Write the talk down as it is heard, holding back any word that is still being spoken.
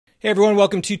Hey everyone,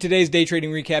 welcome to today's day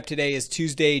trading recap. Today is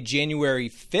Tuesday, January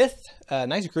 5th.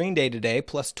 Nice green day today,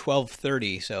 plus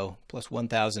 1230, so plus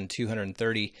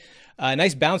 1,230.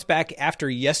 Nice bounce back after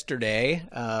yesterday.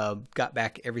 Got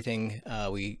back everything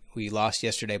we lost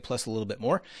yesterday, plus a little bit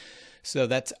more. So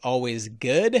that's always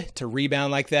good to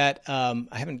rebound like that. I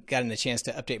haven't gotten a chance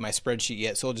to update my spreadsheet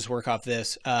yet, so we'll just work off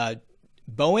this.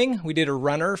 Boeing, we did a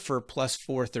runner for plus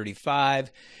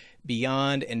 435.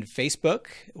 Beyond and Facebook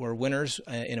were winners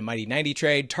in a mighty 90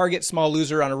 trade. Target, small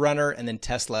loser on a runner, and then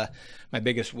Tesla, my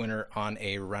biggest winner on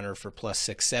a runner for plus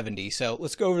 670. So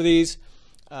let's go over these.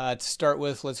 To start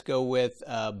with, let's go with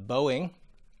Boeing.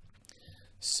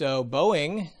 So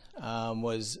Boeing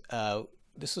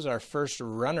this was our first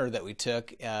runner that we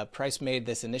took. Price made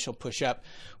this initial push up,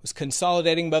 was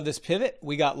consolidating above this pivot.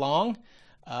 We got long.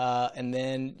 And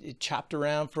then it chopped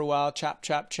around for a while,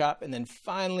 chop, and then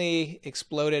finally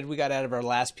exploded. We got out of our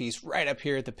last piece right up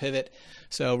here at the pivot.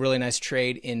 So really nice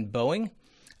trade in Boeing.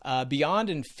 Beyond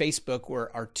and Facebook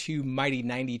were our two mighty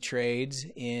 90 trades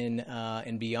in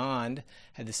and Beyond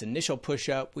had this initial push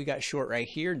up. We got short right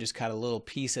here and just caught a little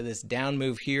piece of this down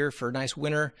move here for a nice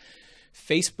winner.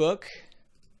 Facebook,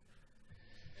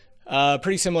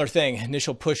 pretty similar thing.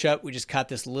 Initial push up. We just caught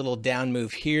this little down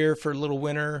move here for a little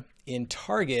winner. In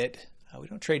Target, we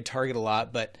don't trade Target a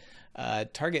lot, but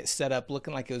Target set up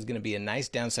looking like it was going to be a nice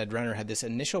downside runner. Had this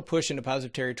initial push into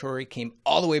positive territory, came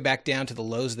all the way back down to the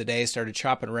lows of the day, started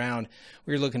chopping around.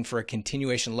 We were looking for a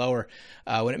continuation lower.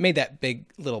 When it made that big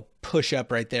little push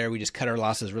up right there, we just cut our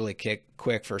losses really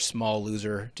quick for a small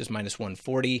loser, just minus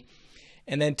 140.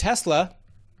 And then Tesla,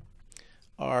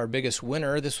 our biggest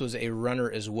winner, this was a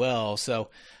runner as well. So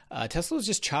Tesla was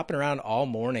just chopping around all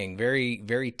morning. Very,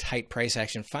 very tight price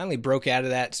action. Finally broke out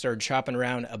of that, started chopping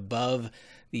around above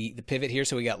the pivot here.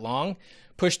 So we got long,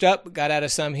 pushed up, got out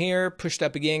of some here, pushed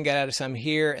up again, got out of some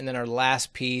here. And then our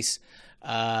last piece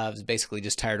was basically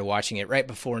just tired of watching it right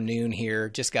before noon here.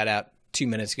 Just got out 2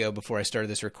 minutes ago before I started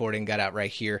this recording, got out right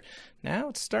here. Now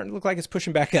it's starting to look like it's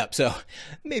pushing back up. So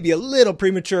maybe a little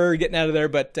premature getting out of there,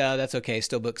 but that's okay.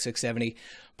 Still booked 670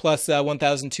 plus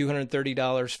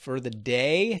 $1,230 for the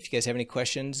day. If you guys have any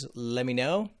questions, let me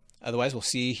know. Otherwise, we'll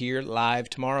see you here live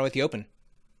tomorrow at the open.